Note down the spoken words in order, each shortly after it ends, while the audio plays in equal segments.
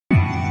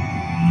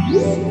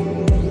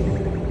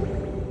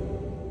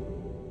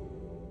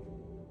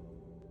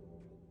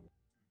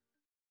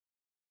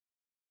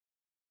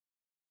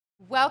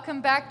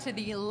Welcome back to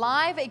the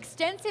live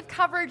extensive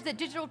coverage that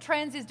Digital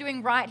Trends is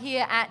doing right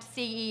here at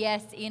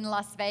CES in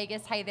Las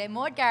Vegas. Hey there,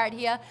 Maude Garrett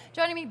here.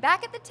 Joining me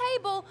back at the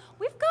table,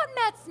 we've got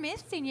Matt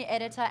Smith, Senior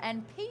Editor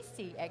and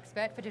PC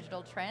Expert for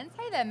Digital Trends.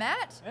 Hey there,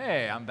 Matt.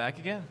 Hey, I'm back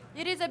again.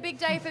 It is a big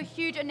day for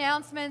huge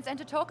announcements, and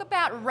to talk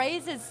about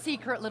Razer's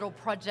secret little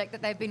project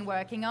that they've been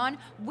working on,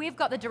 we've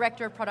got the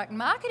Director of Product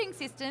Marketing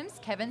Systems,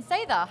 Kevin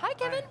Sather. Hi,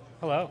 Kevin.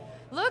 Hello.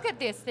 Look at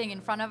this thing in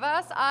front of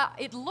us.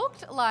 It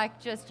looked like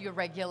just your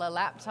regular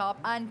laptop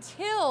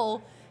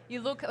until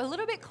you look a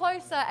little bit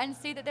closer and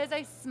see that there's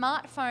a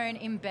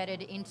smartphone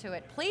embedded into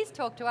it. Please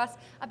talk to us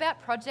about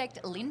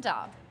Project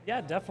Linda. Yeah,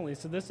 definitely.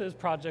 So this is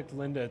Project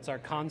Linda. It's our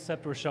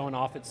concept we're showing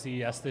off at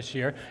CES this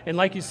year. And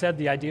like you said,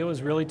 the idea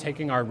was really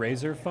taking our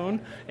Razer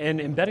Phone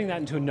and embedding that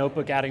into a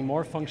notebook, adding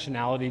more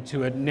functionality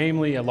to it,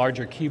 namely a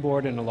larger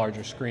keyboard and a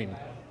larger screen.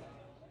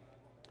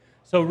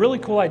 So really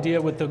cool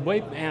idea. With the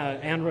way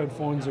Android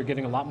phones are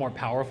getting a lot more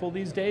powerful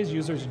these days,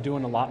 users are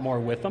doing a lot more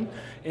with them.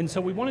 And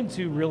so we wanted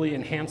to really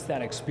enhance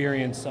that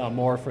experience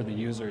more for the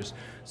users.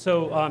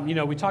 So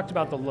we talked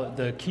about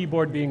the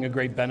keyboard being a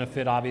great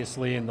benefit,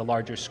 obviously, and the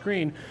larger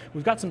screen.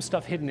 We've got some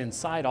stuff hidden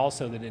inside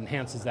also that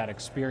enhances that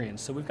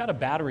experience. So we've got a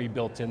battery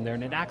built in there,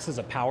 and it acts as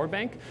a power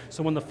bank.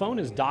 So when the phone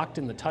is docked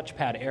in the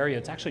touchpad area,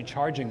 it's actually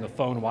charging the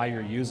phone while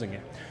you're using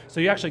it.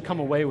 So you actually come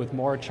away with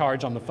more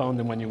charge on the phone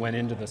than when you went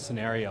into the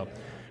scenario.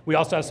 We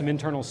also have some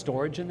internal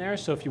storage in there,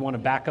 so if you want to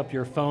back up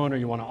your phone or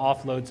you want to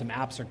offload some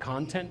apps or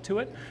content to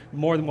it,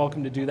 more than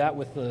welcome to do that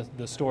with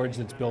the storage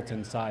that's built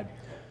inside.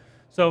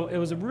 So it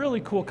was a really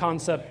cool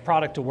concept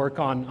product to work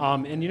on,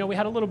 and we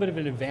had a little bit of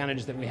an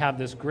advantage that we have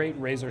this great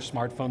Razer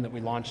smartphone that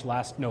we launched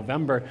last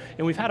November,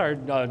 and we've had our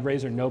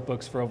Razer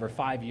notebooks for over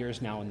 5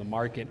 years now in the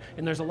market,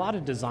 and there's a lot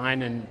of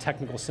design and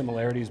technical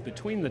similarities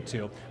between the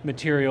two,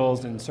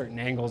 materials and certain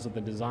angles of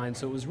the design,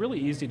 so it was really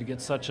easy to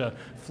get such a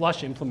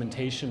flush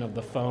implementation of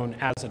the phone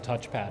as a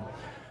touchpad.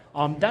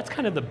 That's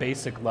kind of the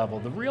basic level.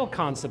 The real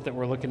concept that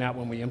we're looking at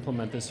when we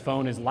implement this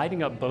phone is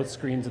lighting up both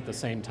screens at the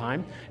same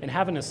time and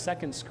having a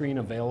second screen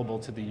available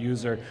to the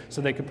user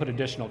so they can put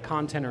additional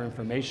content or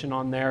information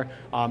on there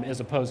as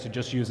opposed to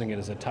just using it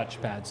as a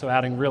touchpad. So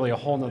adding really a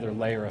whole nother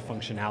layer of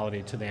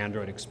functionality to the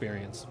Android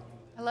experience.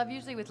 I love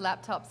usually with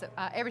laptops,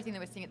 everything that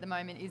we're seeing at the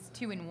moment is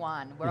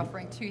 2-in-1. We're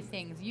offering two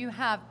things. You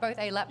have both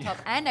a laptop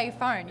and a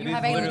phone. You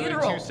have a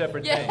literal. Two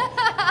separate things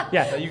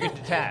that you can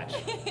detach.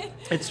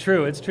 It's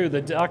true, it's true.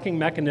 The docking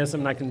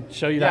mechanism, and I can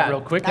show you that real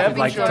quick if you'd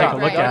like to sure. take a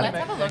look at it.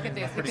 Let's have a look at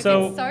this because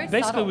So it's so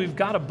basically subtle. we've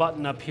got a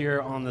button up here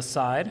on the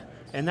side,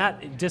 and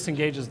that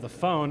disengages the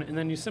phone, and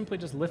then you simply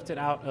just lift it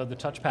out of the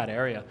touchpad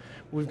area.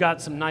 We've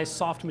got some nice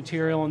soft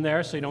material in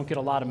there so you don't get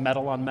a lot of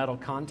metal on metal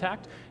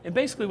contact. And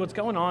basically what's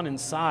going on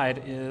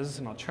inside is,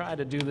 and I'll try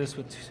to do this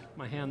with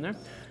my hand there,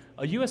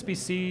 a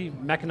USB-C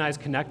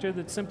mechanized connector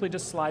that simply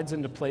just slides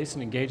into place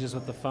and engages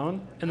with the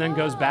phone, and then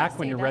goes back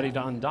when you're ready to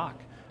undock.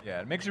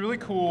 Yeah, it makes a really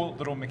cool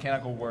little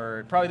mechanical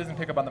word. Probably doesn't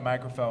pick up on the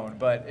microphone,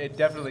 but it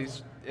definitely,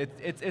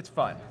 it's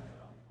fun.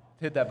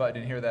 Hit that button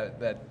and hear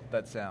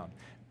that sound.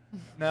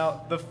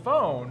 Now, the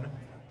phone,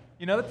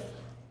 it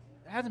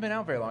hasn't been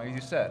out very long, as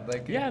you said.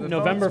 Like, yeah,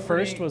 November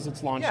 1st was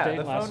its launch date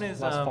last fall. Yeah,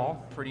 the phone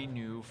is pretty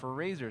new for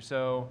Razer,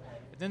 so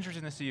it's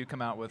interesting to see you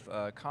come out with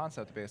a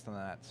concept based on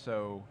that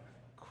so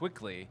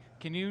quickly.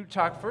 Can you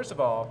talk, first of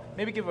all,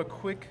 maybe give a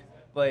quick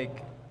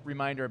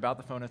reminder about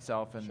the phone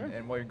itself and, Sure.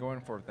 and what you're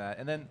going for with that?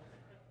 And then,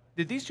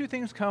 did these two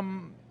things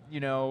come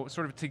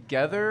sort of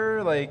together,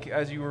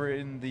 as you were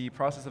in the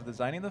process of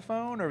designing the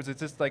phone, or was it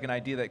just like an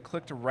idea that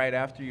clicked right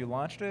after you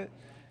launched it?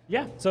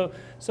 Yeah, so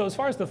as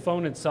far as the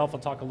phone itself, I'll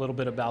talk a little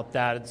bit about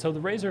that. So the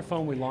Razer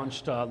Phone we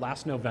launched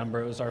last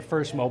November. It was our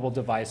first mobile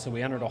device, so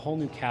we entered a whole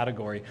new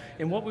category.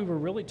 And what we were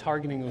really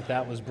targeting with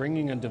that was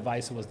bringing a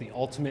device that was the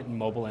ultimate in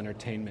mobile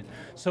entertainment.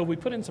 So we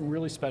put in some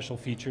really special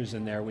features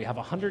in there. We have a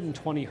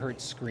 120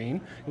 hertz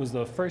screen. It was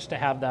the first to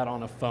have that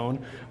on a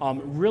phone.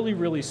 Really,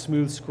 really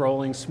smooth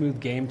scrolling,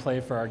 smooth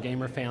gameplay for our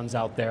gamer fans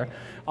out there.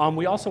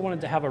 We also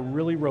wanted to have a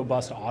really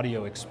robust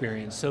audio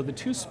experience. So the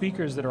two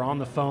speakers that are on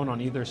the phone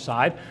on either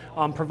side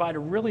provide a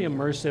really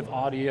immersive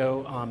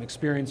audio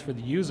experience for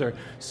the user,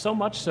 so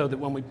much so that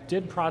when we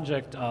did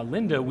Project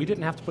Linda, we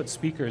didn't have to put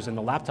speakers in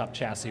the laptop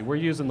chassis. We're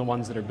using the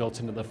ones that are built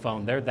into the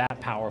phone. They're that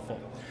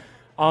powerful.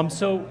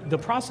 So the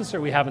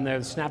processor we have in there,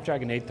 the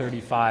Snapdragon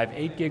 835,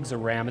 8 gigs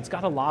of RAM, it's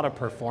got a lot of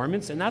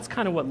performance, and that's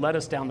kind of what led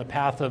us down the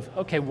path of,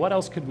 okay, what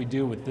else could we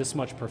do with this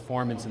much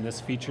performance in this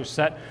feature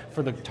set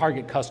for the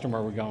target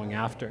customer we're going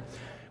after?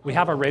 We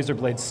have our Razer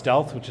Blade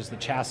Stealth, which is the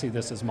chassis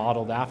this is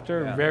modeled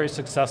after. Yeah. Very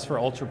successful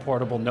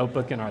ultra-portable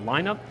notebook in our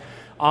lineup.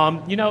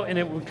 And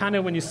it kind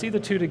of, when you see the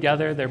two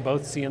together, they're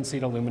both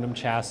CNC'd aluminum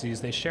chassis.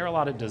 They share a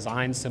lot of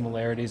design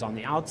similarities on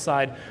the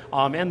outside,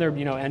 and they're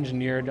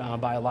engineered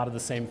by a lot of the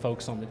same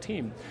folks on the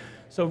team.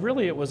 So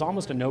really, it was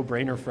almost a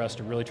no-brainer for us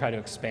to really try to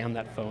expand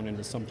that phone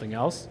into something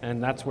else,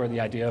 and that's where the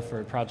idea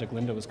for Project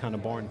Linda was kind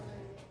of born.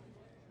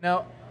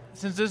 Now,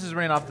 since this is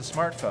running off the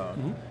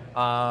smartphone,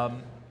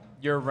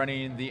 you're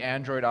running the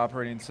Android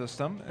operating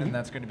system, and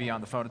that's going to be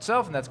on the phone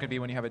itself, and that's going to be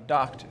when you have it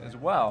docked as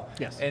well.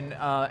 Yes. And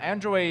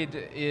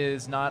Android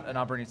is not an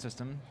operating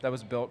system that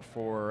was built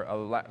for a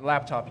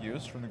laptop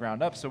use from the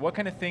ground up. So what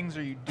kind of things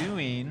are you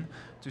doing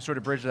to sort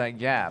of bridge that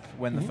gap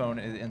when the phone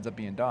ends up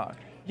being docked?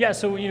 Yeah,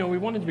 so we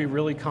wanted to be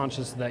really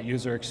conscious of that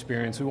user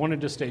experience. We wanted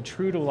to stay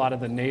true to a lot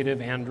of the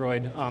native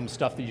Android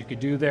stuff that you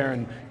could do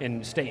there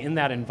and stay in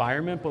that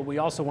environment, but we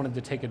also wanted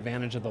to take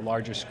advantage of the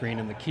larger screen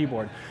and the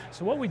keyboard.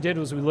 So what we did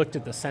was we looked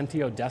at the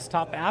Sentio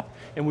desktop app,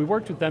 and we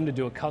worked with them to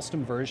do a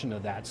custom version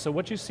of that. So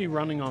what you see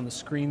running on the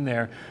screen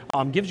there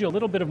gives you a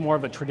little bit more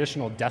of a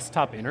traditional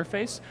desktop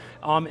interface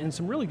and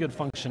some really good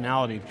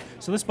functionality.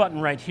 So this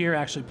button right here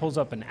actually pulls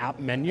up an app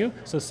menu.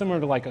 So similar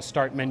to like a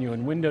start menu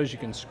in Windows, you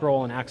can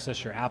scroll and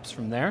access your apps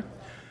from there.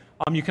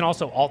 You can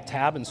also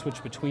Alt-Tab and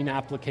switch between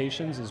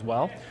applications as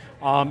well.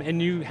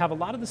 And you have a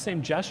lot of the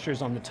same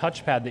gestures on the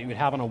touchpad that you would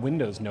have on a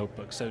Windows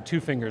notebook. So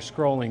 2-finger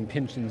scrolling,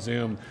 pinch and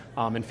zoom,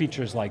 and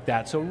features like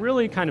that. So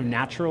really kind of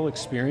natural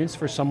experience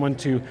for someone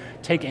to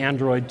take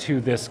Android to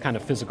this kind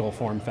of physical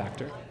form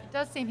factor. It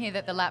does seem here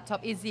that the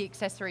laptop is the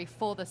accessory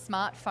for the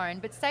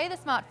smartphone, but say the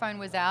smartphone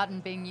was out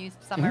and being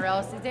used somewhere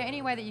else, is there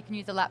any way that you can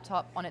use a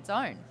laptop on its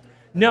own?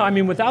 No, I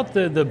mean, without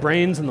the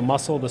brains and the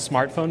muscle of the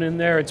smartphone in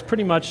there, it's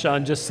pretty much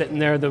just sitting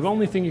there. The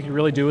only thing you can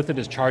really do with it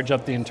is charge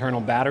up the internal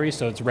battery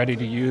so it's ready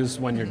to use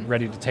when you're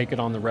ready to take it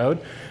on the road.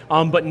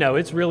 But no,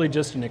 it's really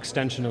just an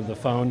extension of the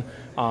phone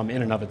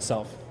in and of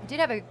itself. I did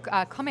have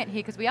a comment here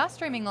because we are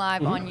streaming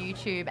live on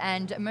YouTube,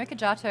 and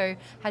Mokajato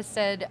has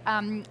said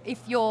if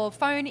your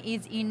phone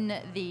is in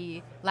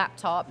the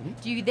laptop,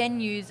 do you then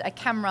use a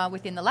camera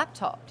within the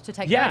laptop to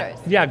take photos?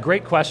 Yeah,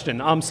 great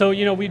question. So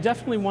we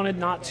definitely wanted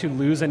not to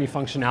lose any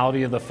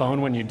functionality of the phone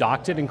when you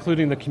docked it,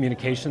 including the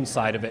communication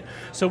side of it.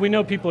 So we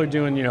know people are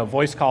doing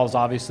voice calls,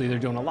 obviously, they're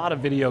doing a lot of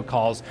video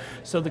calls.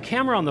 So the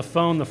camera on the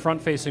phone, the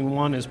front-facing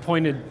one, is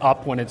pointed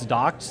up when it's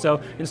docked. So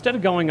instead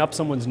of going up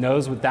someone's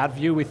nose with that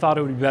view, we thought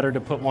it would be better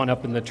to put one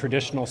up in the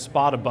traditional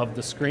spot above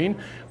the screen.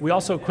 We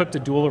also equipped a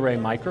dual array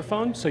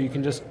microphone, so you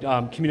can just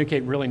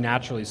communicate really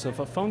naturally. So if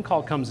a phone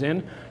call comes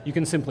in, you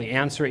can simply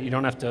answer it. You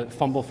don't have to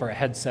fumble for a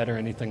headset or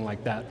anything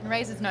like that.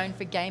 Razer's known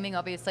for gaming,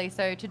 obviously,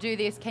 so to do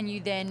this, can you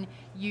then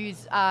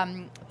use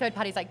third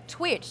parties like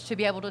Twitch to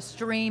be able to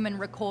stream and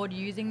record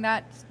using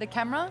the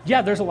camera?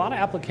 Yeah, there's a lot of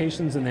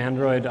applications in the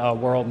Android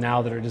world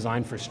now that are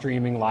designed for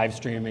streaming, live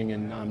streaming,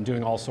 and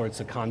doing all sorts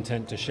of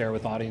content to share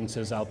with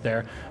audiences out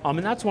there. And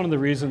that's one of the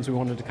reasons we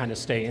wanted to kind of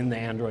stay in the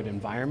Android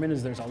environment,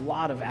 is there's a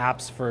lot of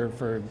apps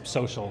for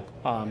social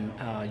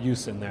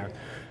use in there.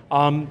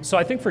 So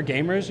I think for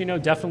gamers,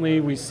 definitely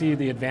we see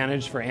the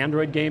advantage for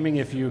Android gaming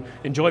if you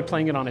enjoy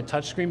playing it on a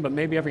touchscreen, but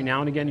maybe every now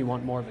and again you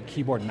want more of a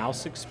keyboard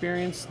mouse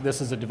experience.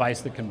 This is a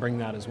device that can bring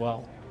that as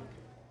well.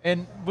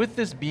 And with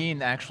this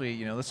being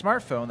actually, the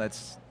smartphone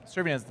that's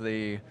serving as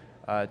the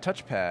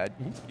touchpad,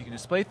 you can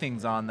display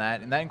things on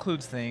that, and that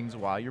includes things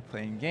while you're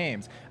playing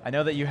games. I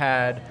know that you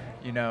had,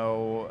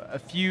 a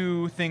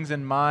few things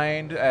in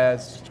mind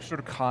as sort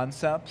of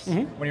concepts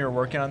when you were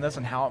working on this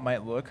and how it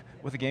might look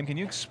with a game. Can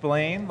you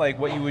explain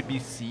what you would be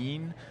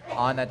seeing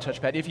on that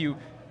touchpad if you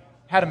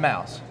had a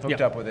mouse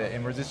hooked up with it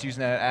and were just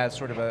using that as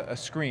sort of a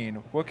screen?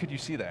 What could you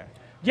see there?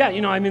 Yeah,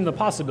 I mean, the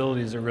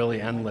possibilities are really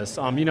endless.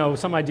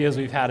 Some ideas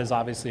we've had is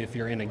obviously if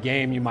you're in a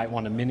game, you might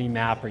want a mini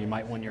map, or you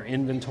might want your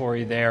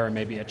inventory there, or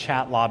maybe a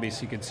chat lobby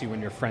so you can see when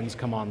your friends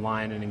come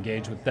online and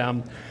engage with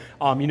them.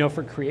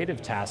 For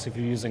creative tasks, if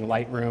you're using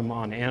Lightroom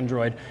on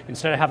Android,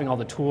 instead of having all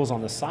the tools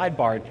on the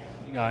sidebar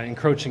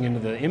encroaching into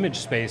the image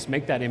space,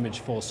 make that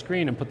image full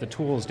screen and put the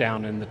tools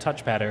down in the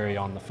touchpad area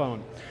on the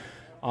phone.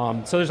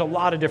 So there's a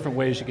lot of different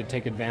ways you could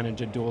take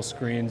advantage of dual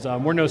screens.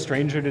 We're no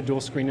stranger to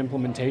dual screen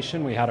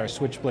implementation. We had our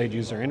Switchblade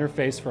user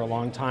interface for a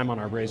long time on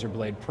our Razer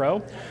Blade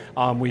Pro.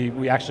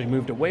 We actually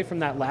moved away from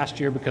that last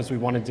year because we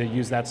wanted to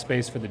use that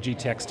space for the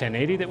GTX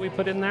 1080 that we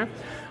put in there.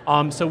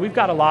 So we've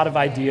got a lot of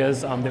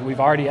ideas that we've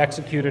already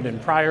executed in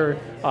prior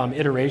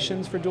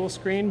iterations for dual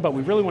screen, but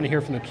we really want to hear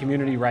from the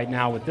community right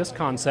now with this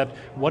concept.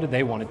 What do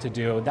they want it to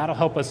do? That'll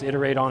help us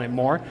iterate on it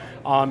more,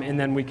 and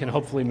then we can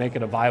hopefully make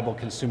it a viable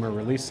consumer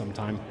release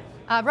sometime.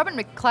 Robert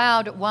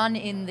McLeod, one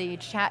in the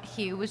chat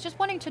here, was just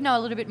wanting to know a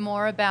little bit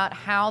more about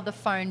how the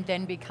phone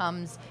then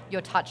becomes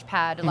your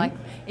touchpad. Like,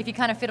 if you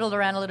kind of fiddled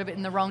around a little bit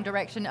in the wrong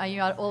direction, are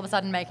you all of a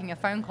sudden making a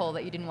phone call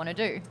that you didn't want to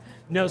do?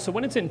 No, so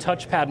when it's in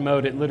touchpad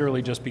mode, it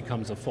literally just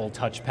becomes a full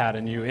touchpad,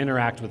 and you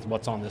interact with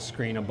what's on the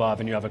screen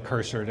above, and you have a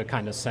cursor to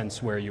kind of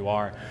sense where you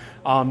are.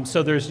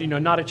 So there's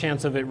not a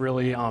chance of it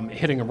really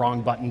hitting a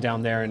wrong button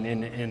down there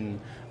and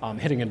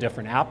hitting a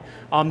different app.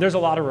 There's a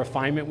lot of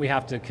refinement we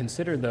have to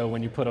consider, though,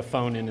 when you put a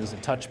phone in as a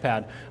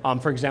touchpad.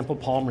 For example,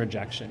 palm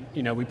rejection.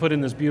 We put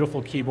in this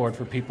beautiful keyboard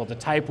for people to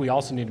type. We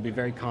also need to be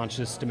very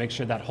conscious to make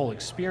sure that whole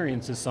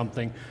experience is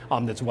something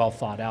that's well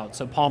thought out.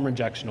 So palm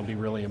rejection will be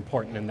really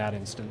important in that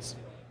instance.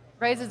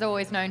 Razer's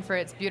always known for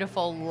its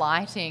beautiful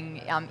lighting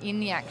in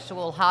the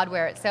actual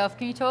hardware itself.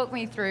 Can you talk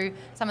me through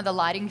some of the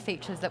lighting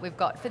features that we've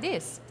got for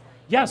this?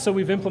 Yeah, so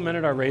we've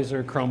implemented our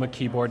Razer Chroma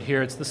keyboard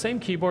here. It's the same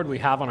keyboard we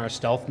have on our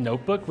Stealth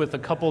notebook with a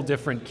couple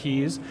different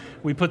keys.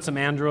 We put some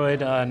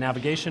Android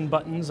navigation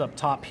buttons up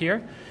top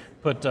here.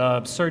 Put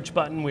a search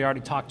button, we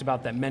already talked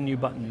about that menu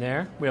button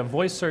there. We have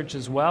voice search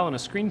as well and a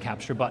screen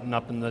capture button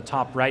up in the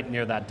top right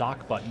near that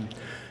dock button.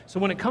 So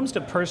when it comes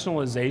to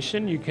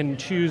personalization, you can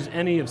choose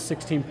any of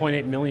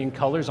 16.8 million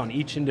colors on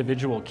each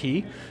individual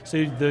key.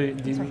 So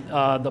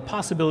the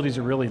possibilities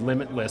are really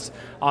limitless.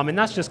 And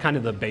that's just kind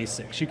of the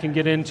basics. You can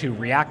get into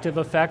reactive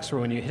effects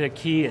where when you hit a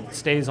key, it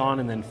stays on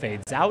and then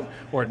fades out,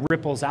 or it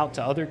ripples out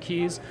to other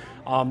keys.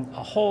 A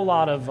whole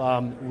lot of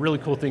really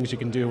cool things you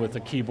can do with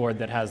a keyboard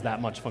that has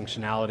that much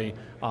functionality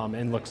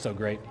and looks so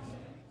great.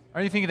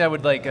 Are you thinking that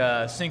would like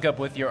sync up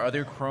with your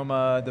other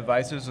Chroma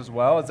devices as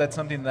well? Is that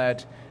something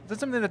that's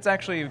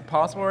actually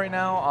possible right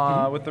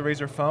now with the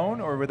Razer Phone,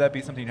 or would that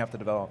be something you have to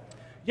develop?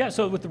 Yeah,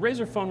 so with the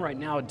Razer Phone right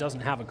now, it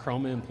doesn't have a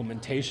Chroma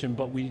implementation,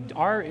 but we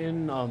are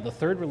in the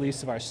third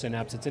release of our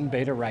Sytems. It's in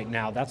beta right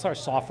now. That's our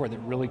software that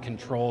really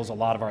controls a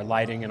lot of our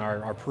lighting and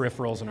our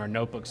peripherals and our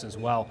notebooks as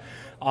well.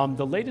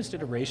 The latest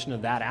iteration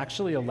of that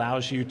actually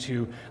allows you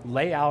to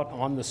lay out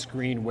on the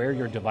screen where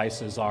your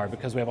devices are,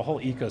 because we have a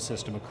whole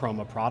ecosystem of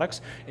Chroma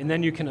products, and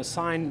then you can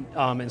assign,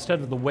 instead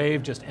of the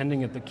wave just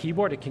ending at the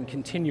keyboard, it can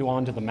continue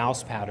on to the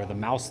mouse pad or the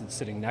mouse that's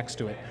sitting next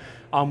to it.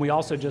 We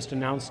also just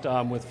announced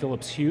with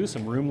Philips Hue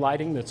some room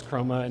lighting that's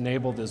Chroma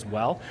enabled as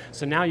well.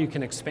 So now you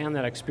can expand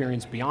that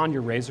experience beyond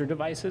your Razer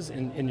devices,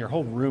 and your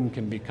whole room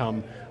can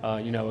become a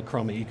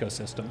Chroma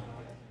ecosystem.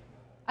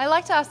 I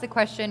like to ask the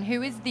question,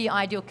 who is the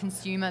ideal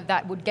consumer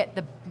that would get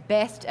the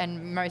best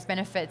and most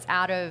benefits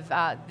out of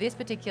this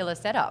particular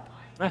setup?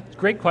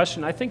 Great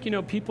question. I think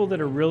people that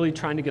are really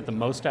trying to get the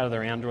most out of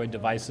their Android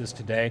devices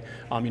today,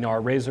 our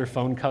Razer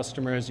Phone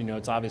customers,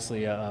 it's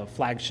obviously a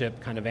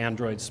flagship kind of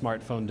Android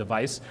smartphone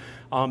device.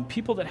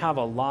 People that have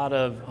a lot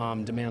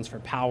of demands for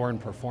power and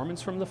performance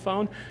from the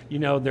phone,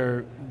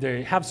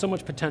 they have so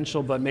much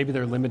potential, but maybe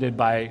they're limited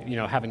by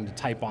having to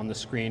type on the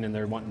screen, and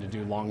they're wanting to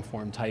do long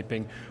form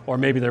typing, or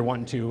maybe they're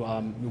wanting to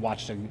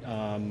watch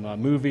a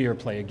movie or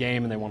play a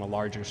game, and they want a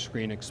larger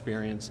screen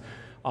experience.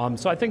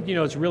 So I think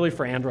it's really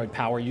for Android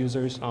power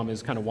users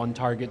is kind of one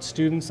target.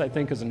 Students, I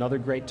think, is another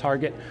great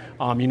target.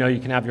 You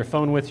can have your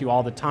phone with you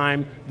all the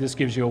time. This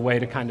gives you a way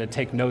to kind of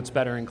take notes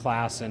better in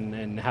class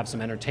and have some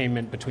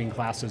entertainment between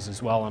classes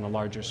as well on a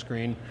larger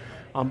screen.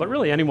 But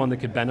really anyone that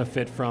could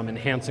benefit from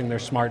enhancing their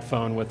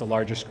smartphone with a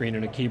larger screen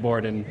and a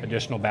keyboard and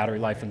additional battery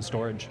life and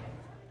storage.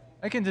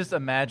 I can just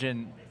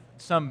imagine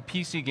some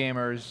PC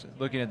gamers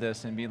looking at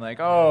this and being like,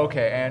 oh,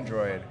 okay,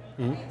 Android.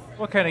 Mm-hmm.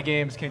 What kind of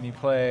games can you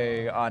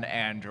play on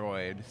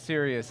Android?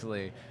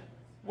 Seriously.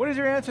 What is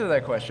your answer to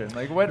that question?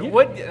 Like,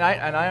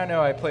 and I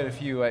know I played a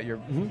few at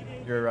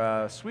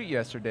your suite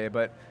yesterday,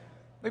 but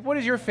like, what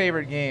is your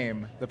favorite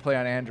game to play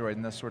on Android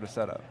in this sort of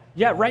setup?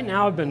 Yeah, right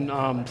now I've been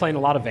playing a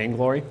lot of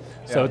Vainglory.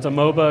 So it's a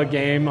MOBA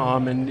game,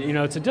 and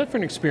it's a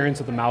different experience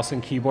with the mouse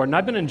and keyboard, and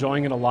I've been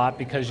enjoying it a lot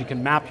because you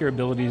can map your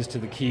abilities to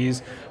the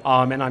keys,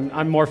 and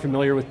I'm more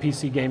familiar with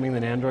PC gaming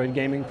than Android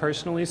gaming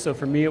personally, so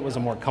for me it was a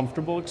more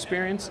comfortable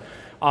experience.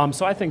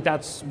 So I think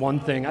that's one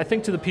thing. I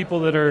think to the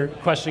people that are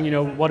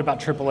questioning, what about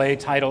AAA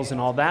titles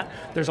and all that,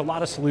 there's a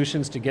lot of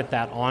solutions to get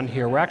that on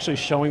here. We're actually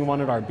showing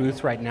one at our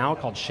booth right now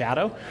called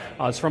Shadow.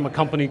 It's from a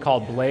company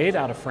called Blade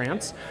out of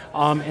France,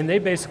 and they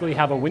basically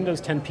have a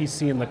Windows 10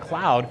 PC in the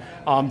cloud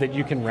that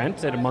you can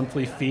rent at a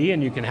monthly fee,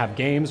 and you can have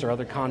games or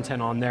other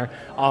content on there.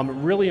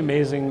 Really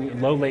amazing,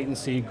 low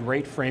latency,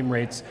 great frame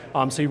rates,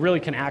 so you really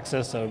can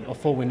access a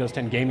full Windows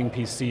 10 gaming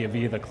PC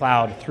via the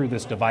cloud through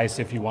this device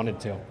if you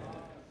wanted to.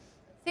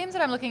 Seems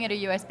that I'm looking at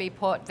a USB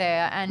port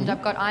there, and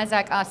I've got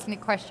Isaac asking the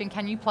question,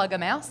 can you plug a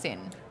mouse in?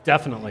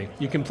 Definitely.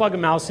 You can plug a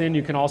mouse in.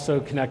 You can also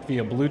connect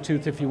via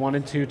Bluetooth if you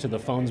wanted to the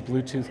phone's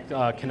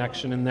Bluetooth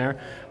connection in there.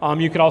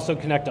 You could also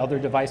connect other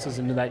devices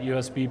into that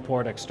USB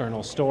port,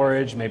 external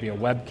storage, maybe a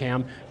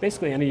webcam,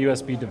 basically any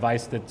USB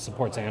device that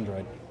supports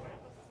Android.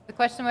 The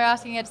question we're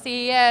asking at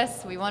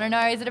CES, we want to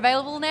know, is it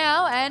available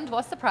now, and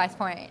what's the price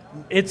point?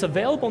 It's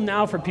available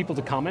now for people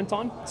to comment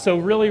on. So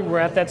really we're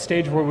at that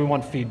stage where we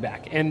want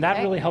feedback, and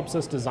that really helps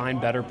us design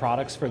better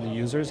products for the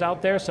users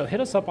out there. So hit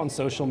us up on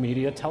social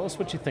media, tell us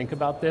what you think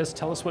about this,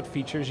 tell us what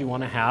features you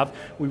want to have.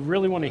 We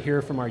really want to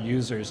hear from our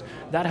users.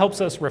 That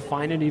helps us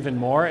refine it even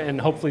more, and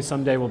hopefully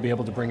someday we'll be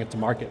able to bring it to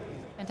market.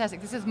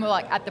 Fantastic. This is more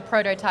like at the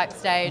prototype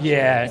stage.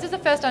 Yeah. This is the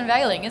first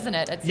unveiling, isn't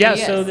it, at CES? Yeah,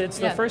 so it's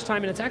the first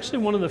time, and it's actually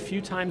one of the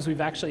few times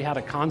we've actually had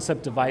a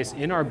concept device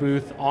in our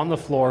booth on the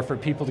floor for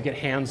people to get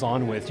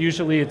hands-on with.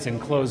 Usually it's in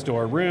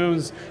closed-door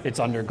rooms, it's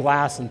under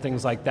glass and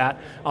things like that,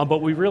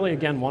 but we really,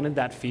 again, wanted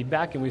that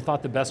feedback, and we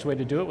thought the best way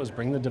to do it was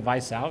bring the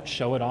device out,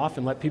 show it off,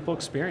 and let people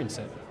experience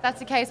it. If that's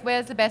the case,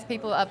 where's the best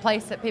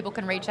place that people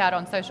can reach out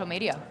on social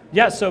media?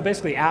 Yeah, so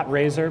basically at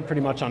Razer,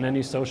 pretty much on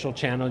any social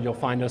channel, you'll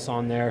find us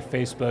on there,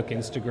 Facebook,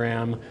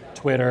 Instagram,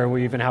 Twitter.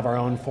 We even have our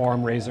own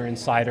forum, Razer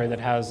Insider, that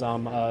has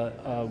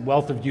a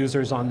wealth of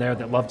users on there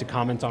that love to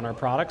comment on our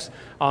products.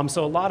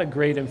 So a lot of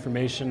great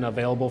information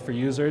available for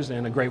users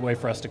and a great way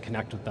for us to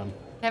connect with them.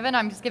 Kevin,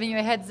 I'm just giving you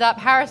a heads up.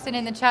 Harrison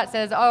in the chat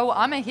says, "Oh,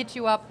 I'm gonna hit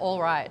you up, all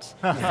right."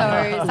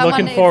 So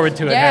looking forward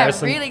to it,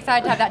 Harrison. Yeah, really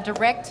excited to have that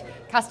direct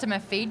customer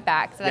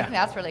feedback. So I think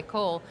that's really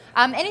cool.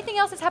 Anything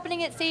else that's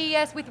happening at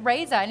CES with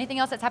Razer? Anything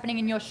else that's happening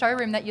in your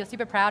showroom that you're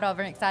super proud of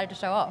and excited to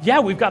show off? Yeah,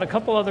 we've got a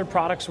couple other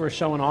products we're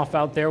showing off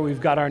out there.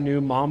 We've got our new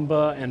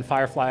Mamba and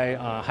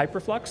Firefly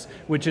Hyperflux,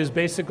 which is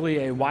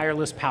basically a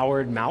wireless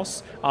powered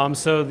mouse.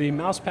 So the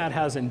mouse pad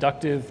has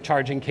inductive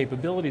charging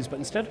capabilities, but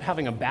instead of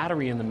having a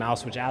battery in the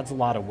mouse, which adds a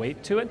lot of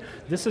weight to it,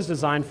 this is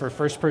designed for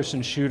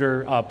first-person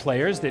shooter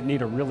players that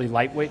need a really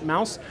lightweight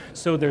mouse.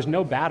 So there's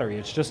no battery,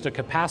 it's just a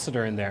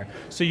capacitor in there.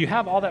 So you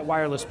have all that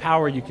wireless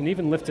power. You can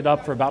even lift it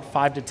up for about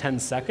 5 to 10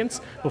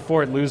 seconds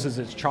before it loses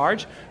its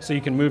charge, so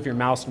you can move your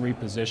mouse and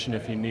reposition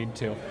if you need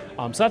to.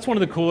 So that's one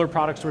of the cooler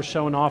products we're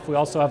showing off. We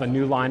also have a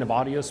new line of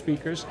audio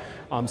speakers.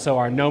 So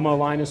our Nomo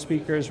line of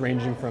speakers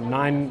ranging from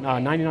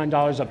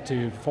 $99 up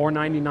to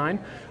 $499,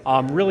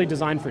 really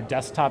designed for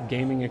desktop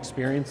gaming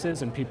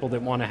experiences and people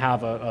that want to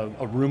have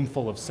a room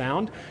full of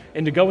sound.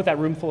 And to go with that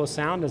room full of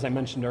sound, as I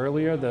mentioned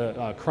earlier,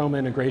 the Chroma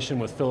integration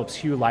with Philips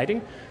Hue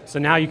lighting. So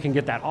now you can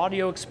get that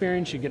audio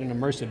experience, you get an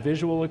immersive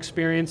visual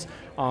experience,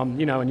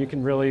 you know, and you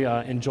can really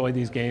enjoy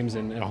these games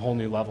in a whole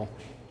new level.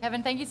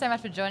 Kevin, thank you so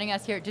much for joining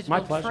us here at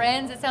Digital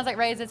Trends. It sounds like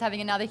Razer's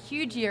having another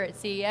huge year at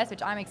CES,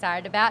 which I'm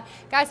excited about.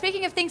 Guys,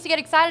 speaking of things to get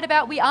excited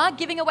about, we are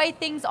giving away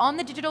things on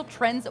the Digital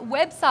Trends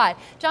website.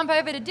 Jump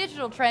over to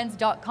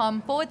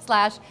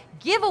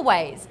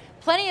digitaltrends.com/giveaways.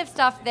 Plenty of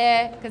stuff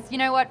there, because you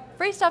know what?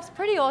 Free stuff's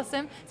pretty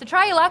awesome, so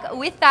try your luck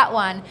with that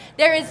one.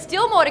 There is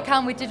still more to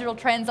come with Digital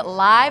Trends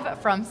live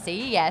from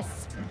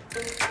CES.